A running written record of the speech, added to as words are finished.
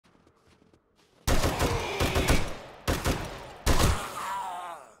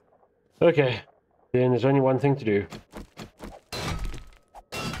Okay, then there's only one thing to do.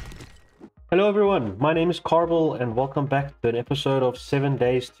 Hello everyone, my name is Carbil and welcome back to an episode of 7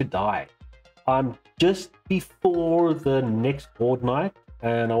 Days to Die. I'm just before the next Horde night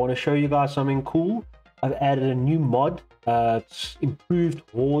and I want to show you guys something cool. I've added a new mod, it's improved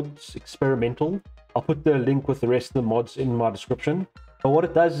Hordes experimental. I'll put the link with the rest of the mods in my description. But what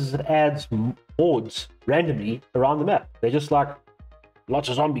it does is it adds hordes randomly around the map. They're just like lots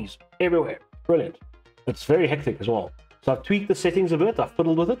of zombies everywhere. Brilliant. It's very hectic as well. So I've tweaked the settings a bit, I've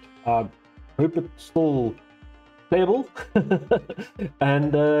fiddled with it. I hope it's still playable.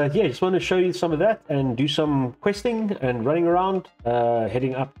 And yeah, just want to show you some of that and do some questing and running around,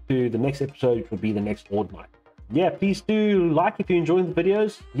 heading up to the next episode, which will be the next Horde night. Yeah, please do like if you're enjoying the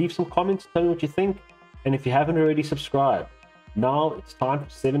videos, leave some comments, tell me what you think, and if you haven't already subscribed, now it's time for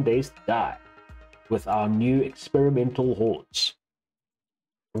 7 Days to Die with our new experimental hordes.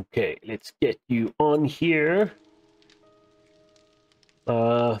 Okay, let's get you on here.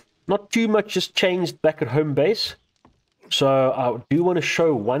 Not too much has changed back at home base. So I do want to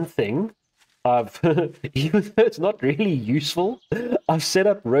show one thing. Even though it's not really useful, I've set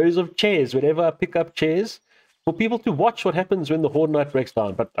up rows of chairs whenever I pick up chairs for people to watch what happens when the Horde night breaks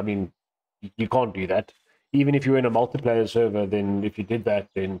down. But I mean, you can't do that. Even if you're in a multiplayer server, then if you did that,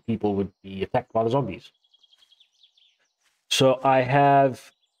 then people would be attacked by the zombies. So I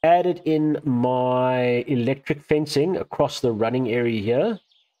have added in my electric fencing across the running area here.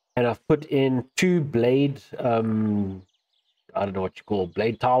 And I've put in two blade, I don't know what you call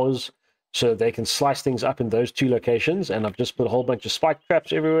blade towers, so they can slice things up in those two locations. And I've just put a whole bunch of spike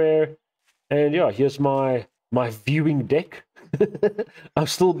traps everywhere. And yeah, here's my viewing deck. I'm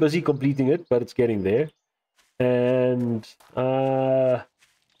still busy completing it, but it's getting there. And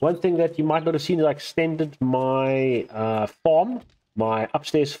one thing that you might not have seen is I extended my farm, my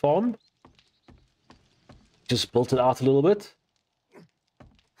upstairs farm. Just built it out a little bit.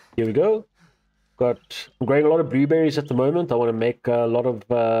 Here we go. I'm growing a lot of blueberries at the moment. I want to make a lot of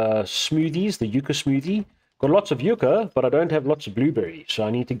smoothies, the yucca smoothie. Got lots of yucca, but I don't have lots of blueberries, so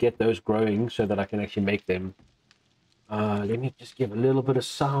I need to get those growing so that I can actually make them. Let me just give a little bit of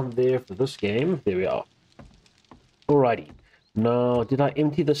sound there for this game. There we are. Alrighty. Now, did I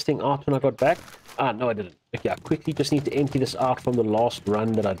empty this thing out when I got back? No, I didn't. Okay, I quickly just need to empty this out from the last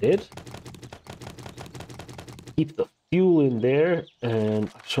run that I did. Keep the fuel in there, and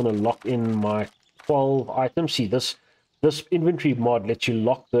I just want to lock in my 12 items. See, this inventory mod lets you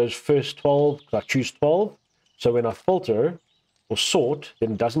lock those first 12, because I choose 12. So when I filter or sort,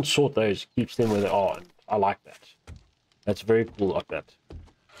 then it doesn't sort those, it keeps them where they are. And I like that. That's very cool like that.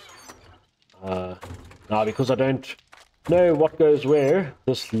 Now, because I don't know what goes where,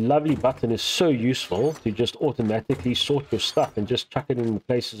 this lovely button is so useful to just automatically sort your stuff and just chuck it in the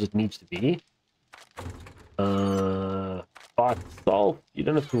places it needs to be. By itself, you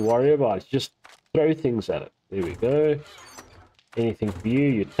don't have to worry about it. Just throw things at it. There we go. Anything for you,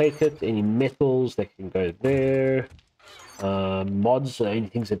 you take it. Any metals, they can go there. Mods are any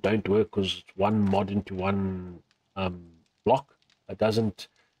things that don't work because it's one mod into one block. It doesn't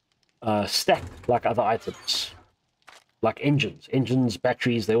stack like other items. Like engines. Engines,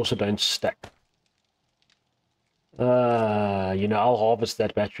 batteries, they also don't stack. You know, I'll harvest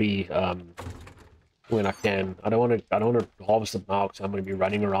that battery when I can. I don't want to harvest them now because I'm going to be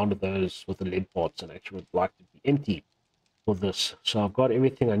running around with those with the lead pots, and actually would like to be empty for this. So I've got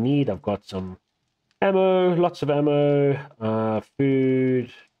everything I need. I've got some ammo, lots of ammo,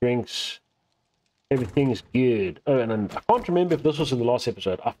 food, drinks. Everything is good. Oh, and then I can't remember if this was in the last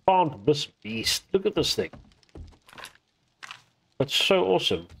episode. I found this beast. Look at this thing. That's so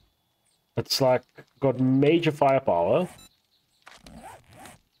awesome. It's like got major firepower.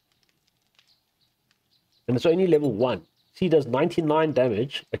 And it's only level 1. See, it does 99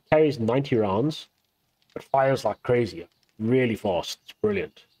 damage. It carries 90 rounds. It fires like crazy. Really fast. It's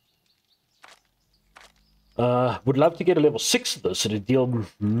brilliant. Would love to get a level 6 of this so to deal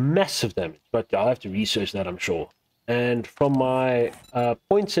massive damage. But I'll have to research that, I'm sure. And from my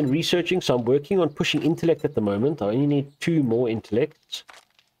points in researching, so I'm working on pushing intellect at the moment. I only need 2 more intellects.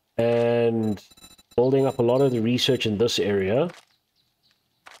 And building up a lot of the research in this area.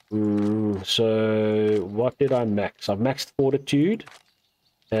 So what did I max? I've maxed fortitude,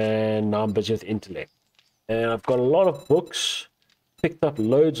 and now I'm busy with intellect. And I've got a lot of books, picked up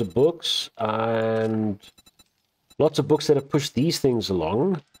loads of books, and lots of books that have pushed these things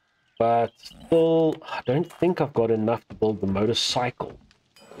along. But still, I don't think I've got enough to build the motorcycle.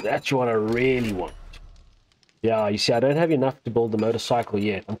 That's what I really want. Yeah, you see, I don't have enough to build the motorcycle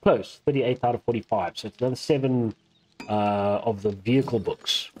yet. I'm close, 38 out of 45. So it's another 7 of the vehicle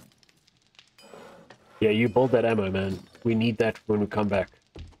books. Yeah, you build that ammo, man. We need that when we come back.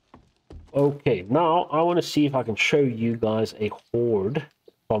 Okay, now I want to see if I can show you guys a horde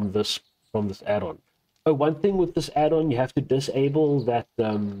from this add-on. Oh, one thing with this add-on, you have to disable that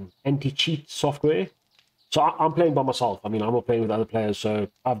anti-cheat software. So I'm playing by myself. I mean, I'm not playing with other players, so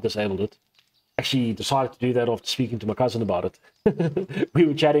I've disabled it. Actually decided to do that after speaking to my cousin about it. We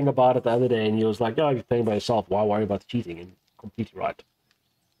were chatting about it the other day, and he was like, "Oh, you're playing by yourself. Why worry about the cheating?" And completely right.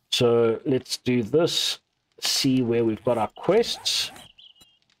 So let's do this. See where we've got our quests.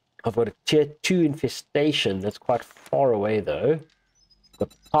 I've got a tier 2 infestation. That's quite far away though. The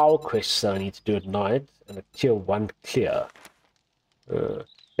power quests that I need to do at night, and a tier 1 clear.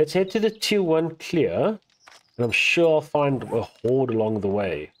 Let's head to the tier 1 clear, and I'm sure I'll find a horde along the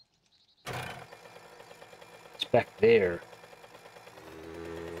way. It's back there.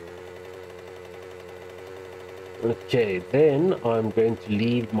 Okay, then I'm going to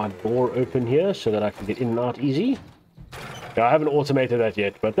leave my door open here so that I can get in and out easy. I haven't automated that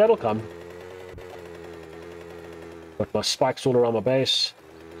yet, but that'll come. Got my spikes all around my base.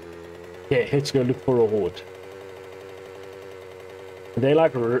 Yeah, let's go look for a horde. They're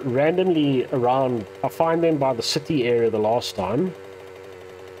like randomly around. I find them by the city area the last time.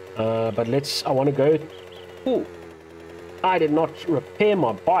 But I want to go. Ooh, I did not repair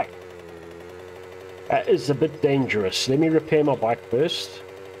my bike. That is a bit dangerous. Let me repair my bike first.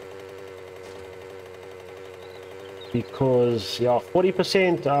 Because, yeah,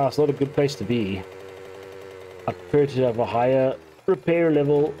 40%, it's not a good place to be. I prefer to have a higher repair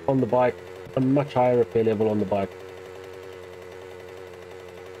level on the bike. A much higher repair level on the bike.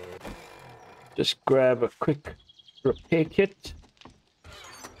 Just grab a quick repair kit.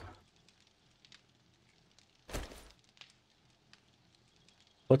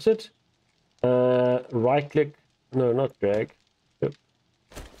 What's it? Right click. No, not drag. Yep.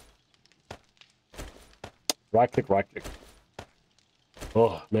 Right click, right click.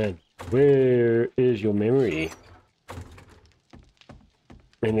 Oh man, where is your memory?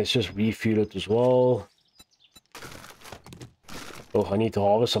 And let's just refuel it as well. Oh, I need to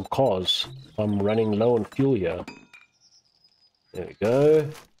harvest some cars. I'm running low on fuel here. There we go.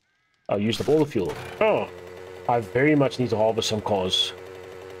 I used up all the fuel. Oh, I very much need to harvest some cars.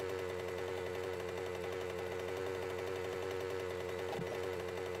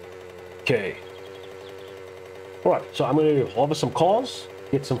 Okay. Alright, so I'm going to harvest some cars,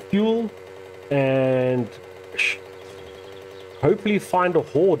 get some fuel, and hopefully find a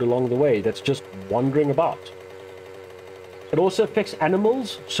horde along the way that's just wandering about. It also affects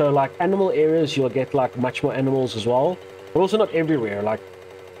animals, so like animal areas you'll get like much more animals as well, but also not everywhere. Like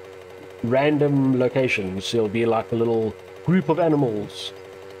random locations there'll be like a little group of animals.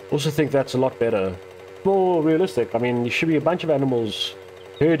 Also think that's a lot better, more realistic. I mean, there should be a bunch of animals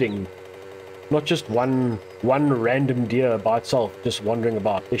herding, not just one random deer by itself just wandering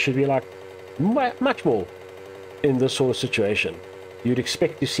about. There should be like much more in this sort of situation. You'd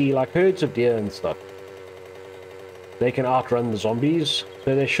expect to see like herds of deer and stuff. They can outrun the zombies,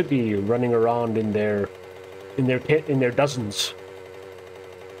 so they should be running around in their dozens.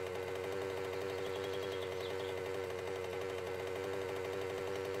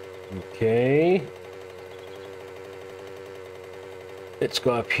 Okay. Let's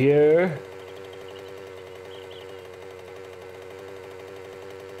go up here.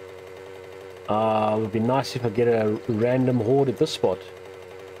 It would be nice if I get a random horde at this spot.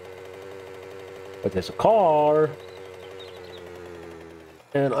 But there's a car.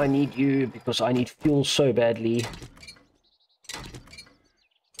 And I need you because I need fuel so badly.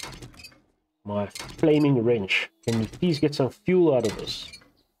 My flaming wrench. Can you please get some fuel out of this?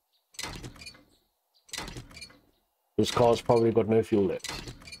 This car's probably got no fuel left.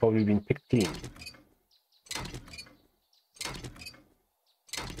 Probably been picked clean.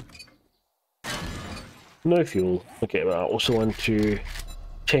 No fuel. Okay, but I also want to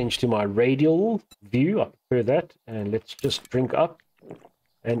change to my radial view. I prefer that. And let's just drink up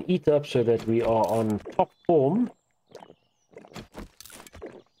and eat up so that we are on top form.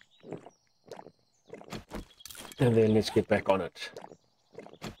 And then let's get back on it.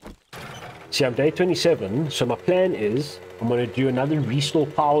 See, I'm day 27, so my plan is I'm going to do another restore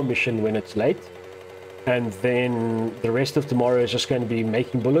power mission when it's late. And then the rest of tomorrow is just going to be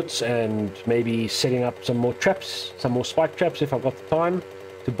making bullets and maybe setting up some more traps, some more spike traps if I've got the time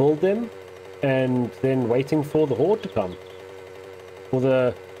to build them. And then waiting for the horde to come. For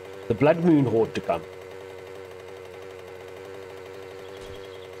the Blood Moon horde to come.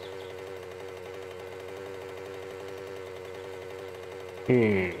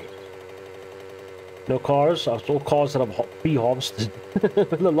 No cars. I saw cars that I've pre-harvested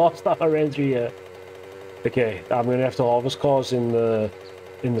the last time I ran through here. Okay, I'm gonna have to harvest cars in the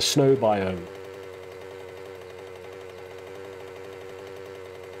snow biome.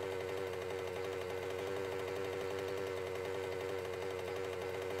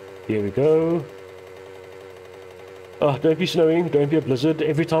 Here we go. Oh, don't be snowing, don't be a blizzard.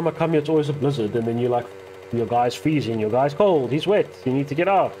 Every time I come here, it's always a blizzard, and then you're like, your guy's freezing, your guy's cold, he's wet, you need to get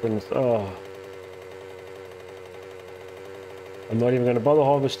out, and oh. I'm not even going to bother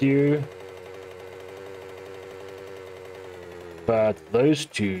harvest you. But those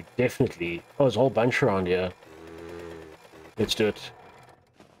two, definitely. Oh, there's a whole bunch around here. Let's do it.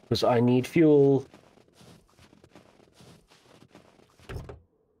 Because I need fuel.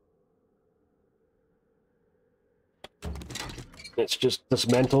 Let's just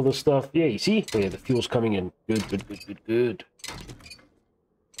dismantle this stuff. Yeah, you see? Yeah, the fuel's coming in. Good, good, good, good, good.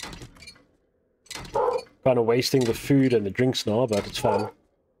 Kind of wasting the food and the drinks now, but it's fine.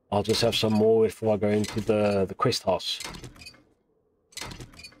 I'll just have some more before I go into the quest house.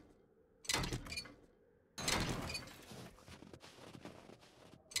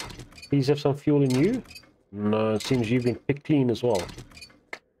 Please have some fuel in you. No, it seems you've been picked clean as well.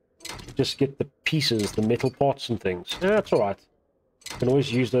 Just get the pieces, the metal parts and things. Yeah, that's alright. You can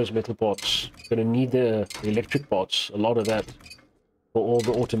always use those metal parts. Gonna need the electric parts, a lot of that, for all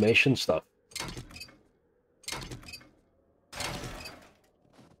the automation stuff.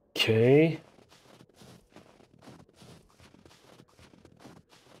 Okay.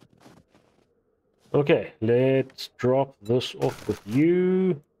 Okay, let's drop this off with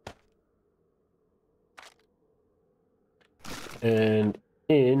you. And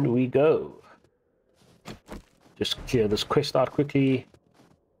in we go. Just clear this quest out quickly.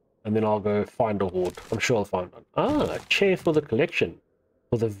 And then I'll go find a horde. I'm sure I'll find one. Ah, a chair for the collection.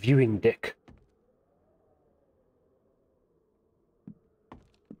 For the viewing deck.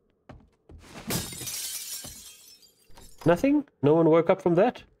 Nothing? No one woke up from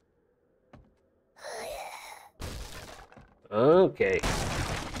that? Okay.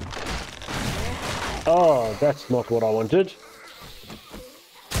 Oh, that's not what I wanted.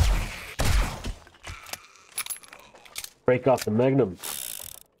 Break out the magnum.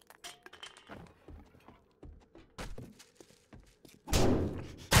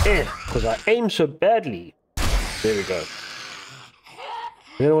 Because I aim so badly. There we go.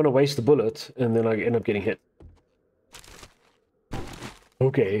 I don't want to waste the bullet, and then I end up getting hit.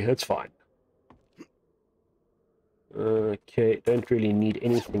 Okay, that's fine. Okay, don't really need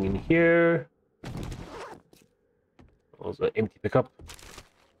anything in here. Also, empty pickup.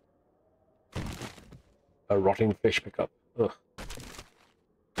 A rotting fish pickup. Ugh.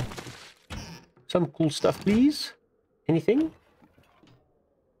 Some cool stuff, please. Anything?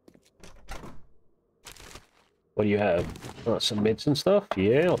 What do you have? Oh, some medicine stuff.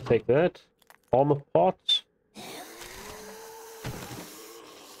 Yeah, I'll take that. Armor parts.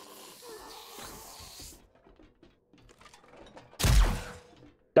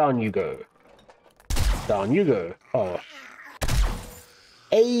 Down you go. Down you go. Oh.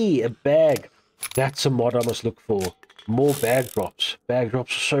 Hey, a bag. That's a mod I must look for. More bag drops. Bag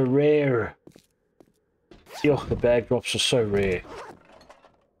drops are so rare. Yo, the bag drops are so rare.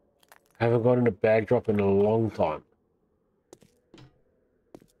 I haven't gotten a bag drop in a long time.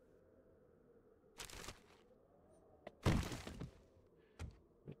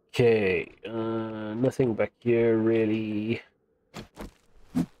 Okay, nothing back here really.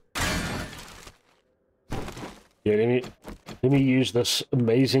 Yeah, let me use this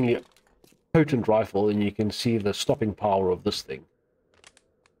amazingly potent rifle, and you can see the stopping power of this thing.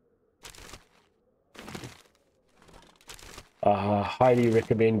 Highly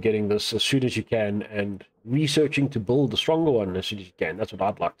recommend getting this as soon as you can, and researching to build a stronger one as soon as you can. That's what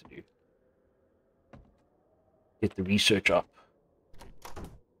I'd like to do. Get the research up.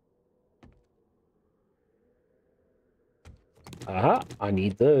 Aha, I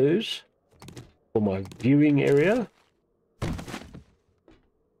need those for my viewing area.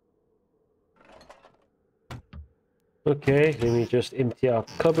 Okay, let me just empty out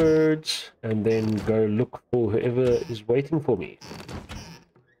cupboards and then go look for whoever is waiting for me.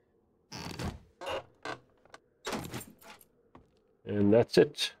 And that's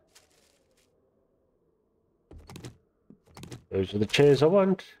it. Those are the chairs I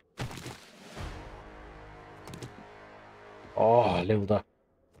want. Oh, leveled up.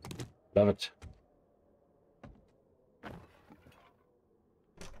 Love it.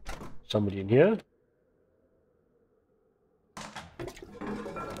 Somebody in here?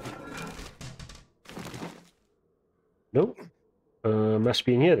 No? Must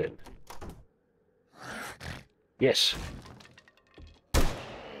be in here then. Yes.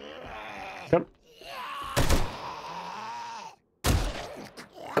 Come.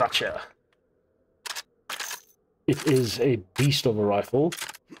 Gotcha. It is a beast of a rifle.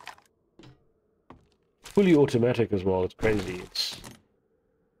 Fully automatic as well. It's crazy. It's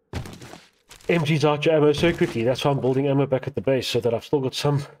empties out your ammo so quickly. That's why I'm building ammo back at the base, so that I've still got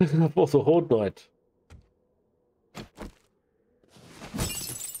some for the Horde Night.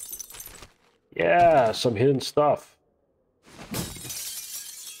 Yeah, some hidden stuff.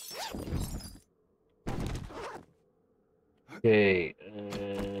 Okay,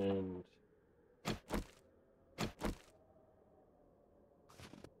 and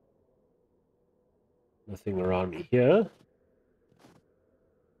nothing around me here.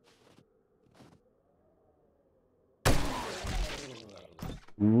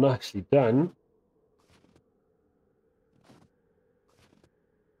 Nicely done.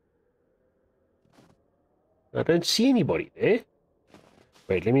 I don't see anybody there.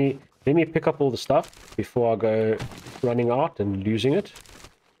 Wait, let me pick up all the stuff before I go running out and losing it.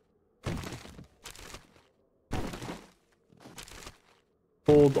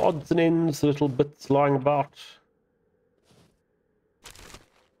 All the odds and ends, the little bits lying about.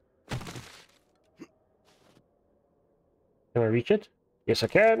 Can I reach it? Yes, I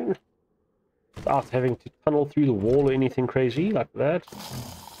can. Without having to tunnel through the wall or anything crazy like that.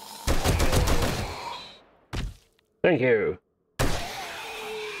 Thank you.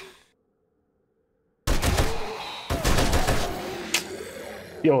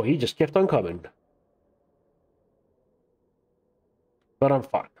 Yo, he just kept on coming. But I'm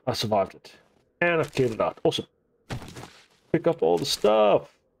fine. I survived it. And I've cleared it out. Awesome. Pick up all the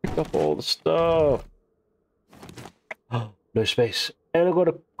stuff. Pick up all the stuff. Oh, no space. And I got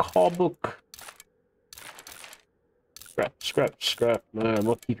a car book. Scrap, scrap, scrap. No, I'm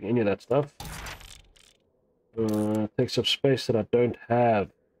not keeping any of that stuff. Takes up space that I don't have.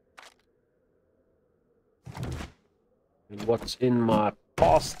 And what's in my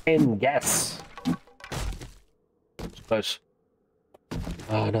past end gas? It's close.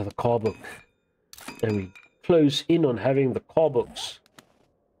 Oh, another car book. And we close in on having the car books.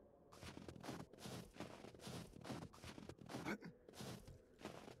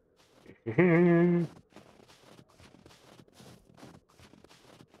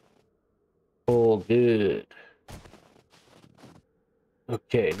 All good.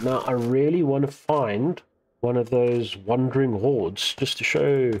 Okay, now I really want to find one of those wandering hordes just to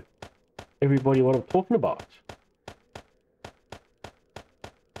show everybody what I'm talking about.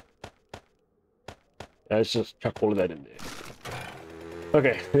 Let's just chuck all of that in there.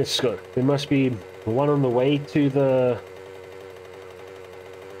 Okay, let's go. There must be one on the way to the...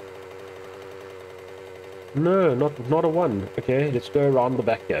 No, not a one. Okay, let's go around the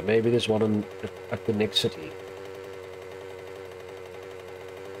back here. Maybe there's one at the next city.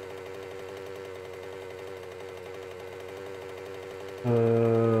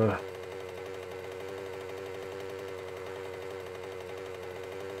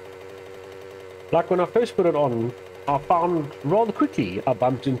 Like when I first put it on, I found rather quickly I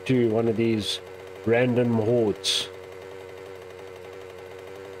bumped into one of these random hordes.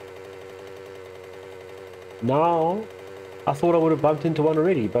 Now, I thought I would have bumped into one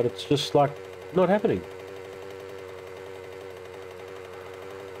already, but it's just like not happening.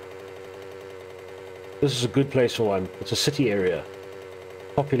 This is a good place for one. It's a city area.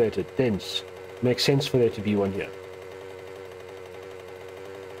 Populated, dense. Makes sense for there to be one here.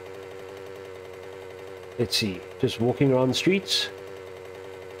 Let's see. Just walking around the streets.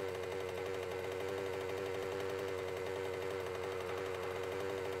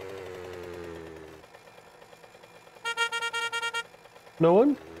 No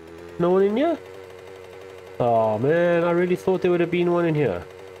one? No one in here? Oh man, I really thought there would have been one in here.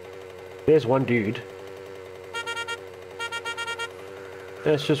 There's one dude.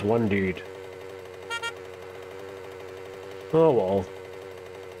 That's just one dude. Oh well.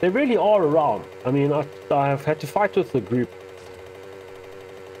 They really are around. I mean, I have had to fight with the group.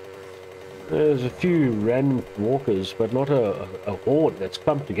 There's a few random walkers, but not a horde that's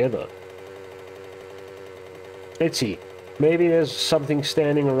come together. Let's see. Maybe there's something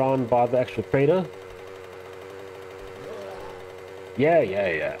standing around by the actual crater.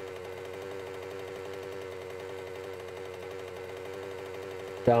 Yeah.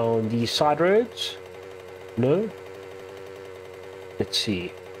 Down these side roads? No? Let's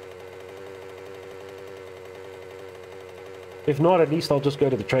see. If not, at least I'll just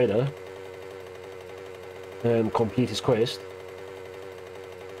go to the trader and complete his quest.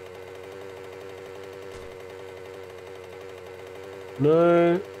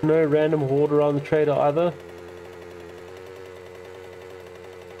 No random horde around the trader either.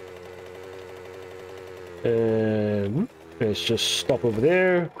 Let's just stop over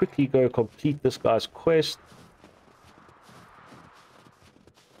there, quickly go complete this guy's quest.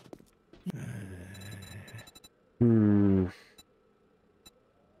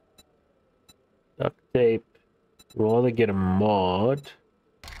 Duct tape. Rather get a mod.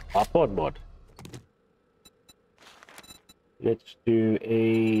 Horde mod. Let's do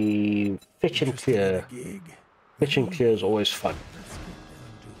a fetch and clear. Fetch and clear is always fun.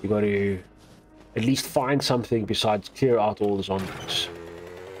 You got to at least find something besides clear out all the zombies.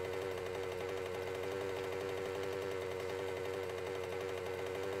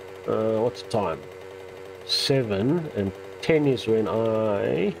 What's the time? 7 and 10 is when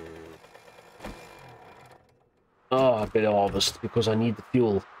I better harvest because I need the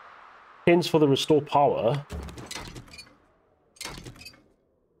fuel. 10's for the restore power.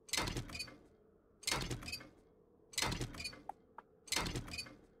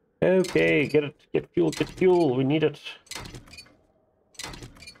 Okay, get it, get fuel, we need it.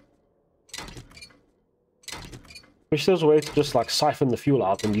 Wish there was a way to just like siphon the fuel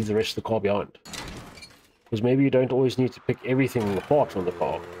out and leave the rest of the car behind. Because maybe you don't always need to pick everything apart from the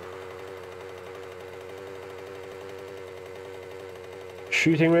car.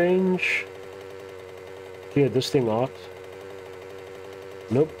 Shooting range. Clear this thing out.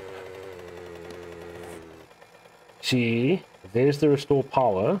 Nope. See, there's the restore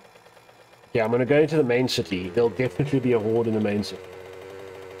power. Yeah, I'm going to go into the main city. There'll definitely be a horde in the main city.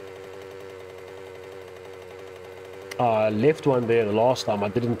 I left one there the last time. I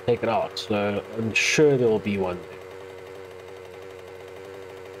didn't take it out, so I'm sure there will be one there.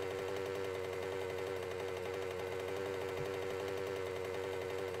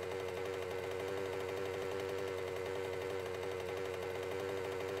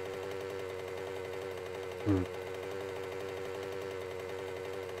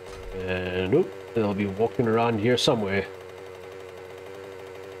 And nope, they'll be walking around here somewhere.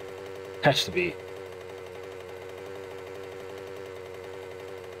 Has to be.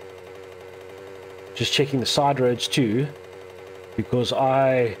 Just checking the side roads too, because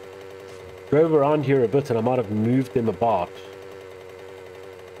I drove around here a bit and I might have moved them about.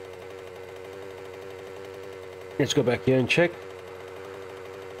 Let's go back here and check.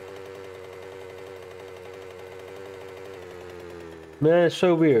 Man, it's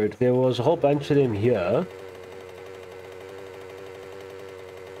so weird. There was a whole bunch of them here.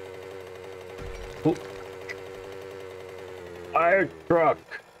 Oh. Fire truck.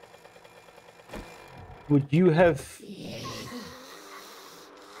 Would you have...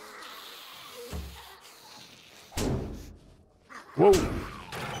 Whoa.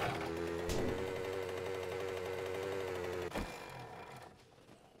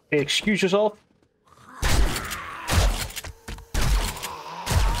 Hey, excuse yourself.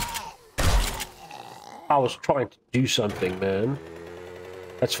 I was trying to do something, man.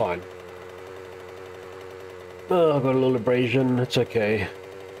 That's fine. Oh, I've got a little abrasion. It's okay.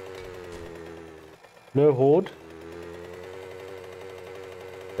 No horde.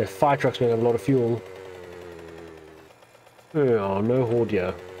 Their fire truck's gonna have a lot of fuel. Oh, no horde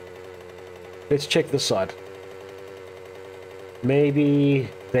here. Let's check this side. Maybe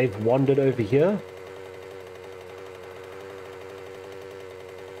they've wandered over here.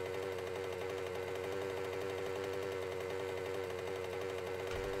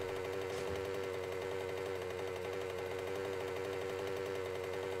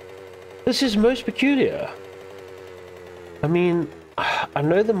 This is most peculiar. I mean, I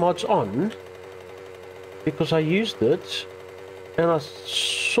know the mod's on because I used it and I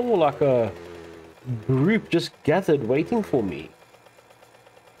saw like a group just gathered waiting for me.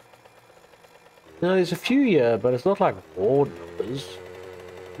 Now there's a few here, but it's not like horde numbers.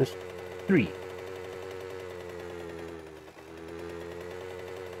 There's 3.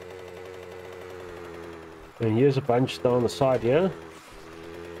 And here's a bunch down the side here.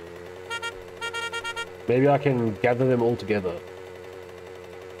 Maybe I can gather them all together.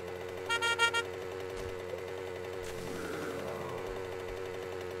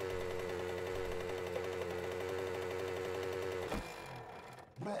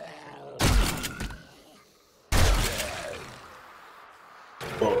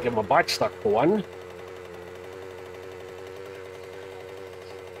 Well, get my bike stuck for one.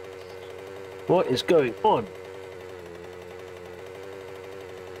 What is going on?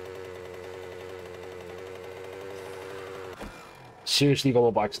 Seriously got my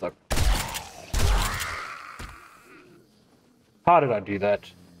bike stuck. How did I do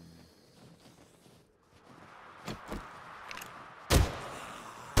that?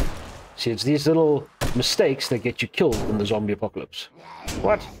 See, it's these little mistakes that get you killed in the zombie apocalypse.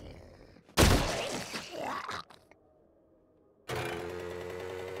 What?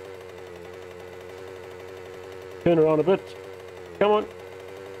 Turn around a bit. Come on.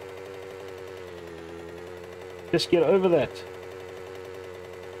 Just get over that.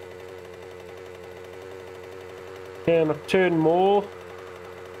 Can I turn more?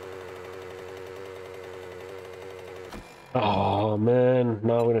 Oh man,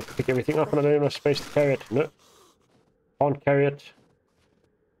 now I'm going to pick everything up and I don't have enough space to carry it. No. Can't carry it.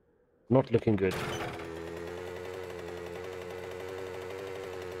 Not looking good.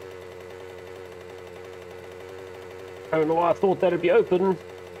 I don't know why I thought that'd be open.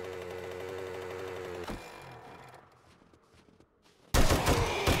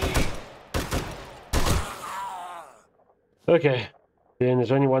 Okay, then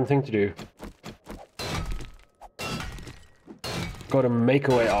there's only one thing to do. Gotta make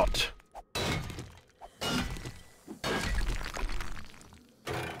a way out.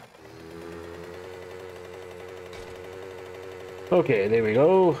 Okay, there we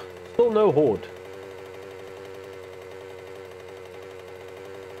go. Still no horde.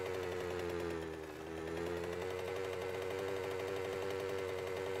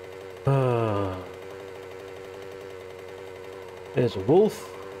 There's a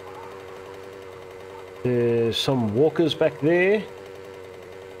wolf. There's some walkers back there.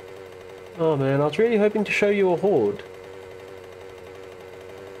 Oh man, I was really hoping to show you a horde.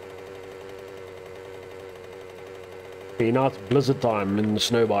 Okay, now it's blizzard time in the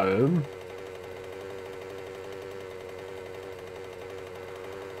snow biome.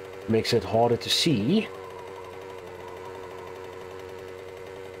 Makes it harder to see.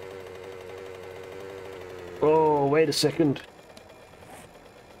 Oh, wait a second.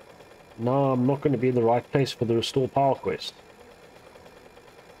 No, I'm not going to be in the right place for the restore power quest.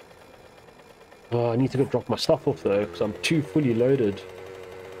 I need to go drop my stuff off though, because I'm too fully loaded.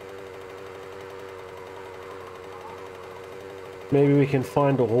 Maybe we can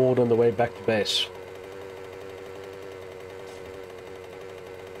find a horde on the way back to base.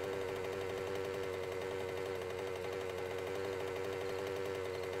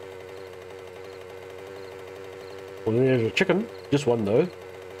 Well, there's a chicken. Just one though.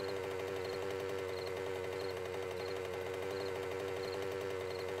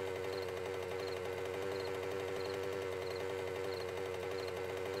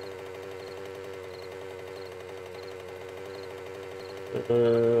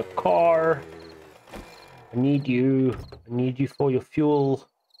 Car. I need you. I need you for your fuel.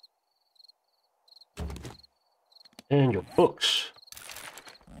 And your books.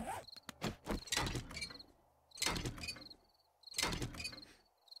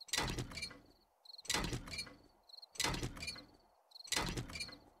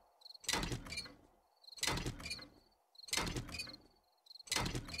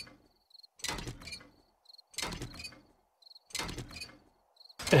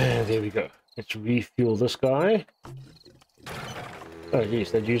 And there we go. Let's refuel this guy. Oh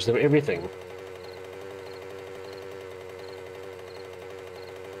geez, they'd used everything.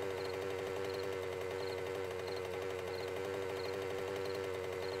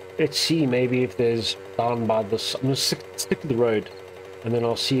 Let's see maybe if there's down by this. I'm gonna stick to the road, and then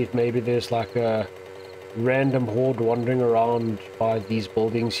I'll see if maybe there's like a random horde wandering around by these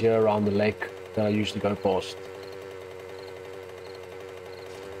buildings here around the lake that I usually go past.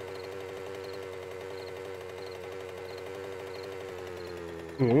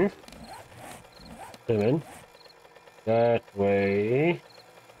 Come in. That way.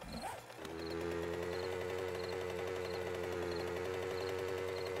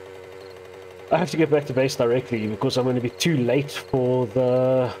 I have to get back to base directly because I'm going to be too late for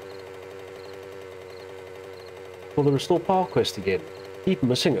the restore power quest again. Keep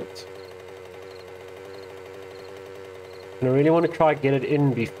missing it. And I really want to try and get it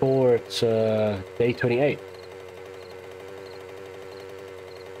in before it's day 28.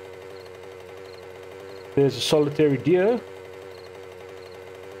 There's a solitary deer.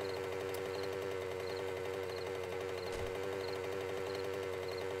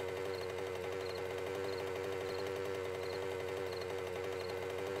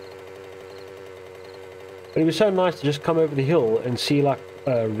 It'd be so nice to just come over the hill and see like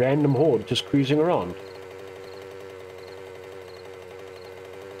a random horde just cruising around.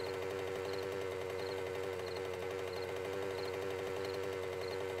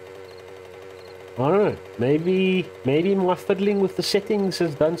 I don't know, maybe my fiddling with the settings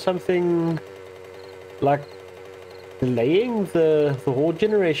has done something like delaying the horde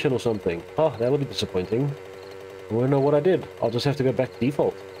generation or something. Oh, that'll be disappointing. I won't know what I did. I'll just have to go back to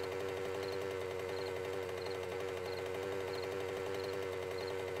default.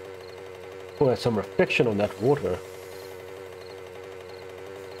 Oh, there's some reflection on that water.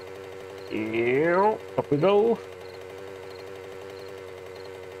 Yeah, up we go.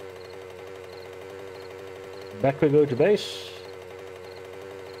 Back we go to base.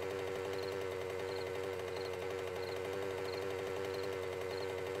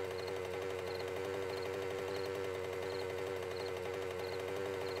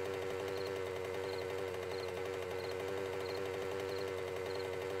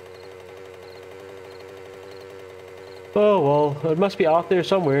 Oh well, it must be out there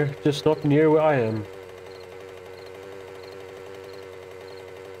somewhere, just not near where I am.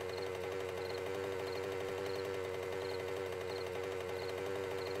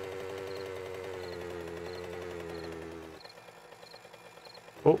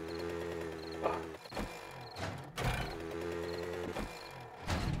 Oh.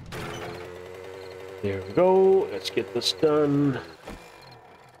 There we go. Let's get this done.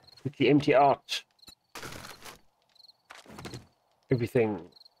 Quickly empty out everything.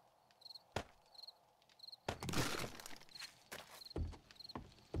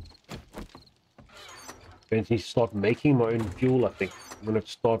 Going to start making my own fuel, I think. I'm going to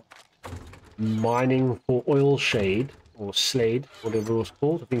start mining for oil shade or slade, whatever it was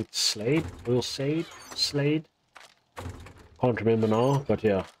called. I think it's slade, oil shade, slade. Can't remember now, but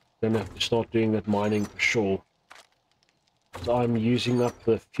yeah, then I have to start doing that mining for sure. So I'm using up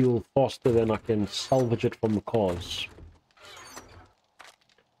the fuel faster than I can salvage it from the cars.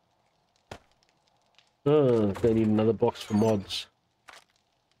 Oh, they need another box for mods.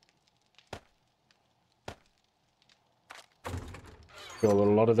 Got a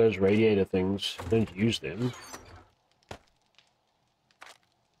lot of those radiator things. Don't use them.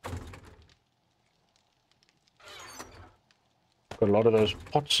 Got a lot of those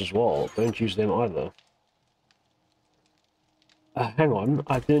pots as well. Don't use them either. Hang on,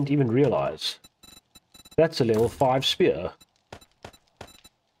 I didn't even realize. That's a level 5 spear.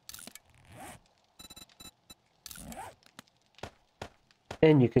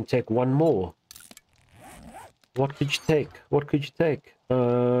 And you can take one more. What could you take? What could you take?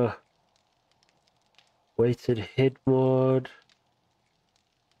 Weighted head mod.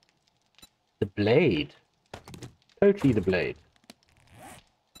 The blade. Totally the blade.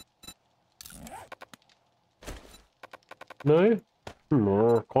 No?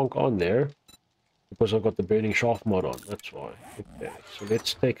 No, can't go on there. Because I've got the burning shaft mod on, that's why. Okay, so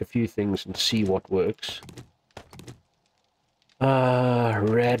let's take a few things and see what works.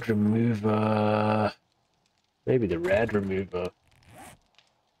 Rad remover. Maybe the rad remover.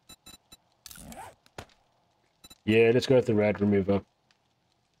 Yeah, let's go with the rad remover.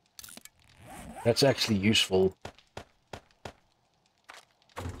 That's actually useful.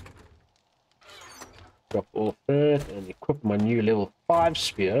 Drop off that and equip my new level 5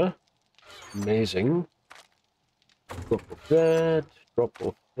 spear. Amazing. Drop off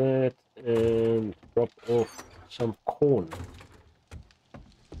that, and drop off some corn.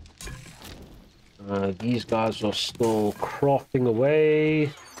 These guys are still crafting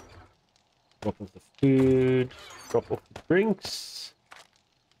away. Drop off the food, drop off the drinks.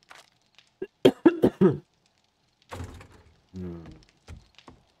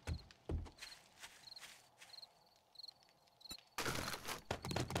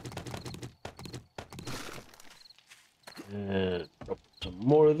 And drop some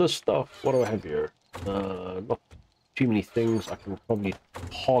more of this stuff. What do I have here? Not too many things. I can probably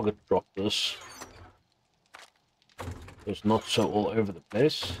target drop this. It's not so all over the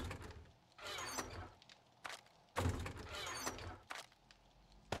place.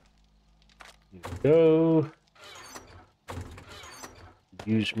 Here we go.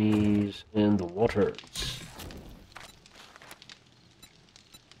 Use me's and the waters.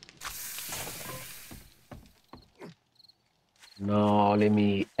 Now let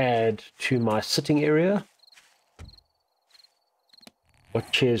me add to my sitting area.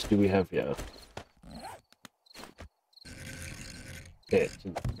 What chairs do we have here? Okay,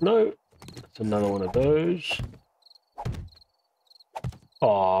 no, that's another one of those.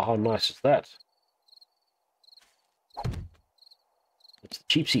 Oh, how nice is that? It's the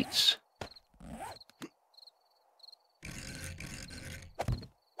cheap seats.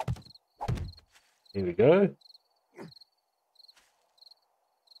 Here we go.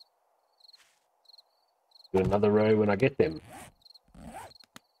 Do another row when I get them.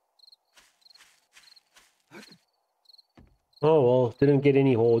 Oh well, didn't get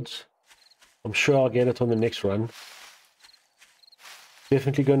any hordes. I'm sure I'll get it on the next run.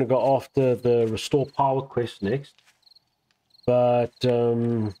 Definitely going to go after the restore power quest next. But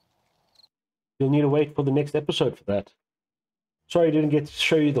you'll need to wait for the next episode for that. Sorry I didn't get to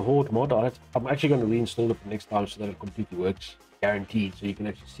show you the Horde mod. I'm actually going to reinstall it for next time so that it completely works. Guaranteed. So you can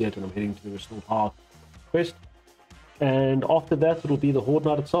actually see it when I'm heading to the restore power quest. And after that, it'll be the Horde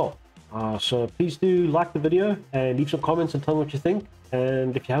mod itself. So please do like the video and leave some comments and tell me what you think.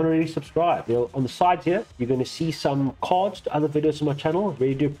 And if you haven't already subscribed, on the sides here, you're going to see some cards to other videos on my channel.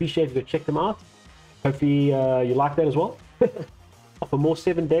 Really do appreciate if you go check them out. Hopefully you like that as well. For more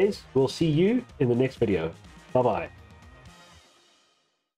 7 days, we'll see you in the next video. Bye-bye.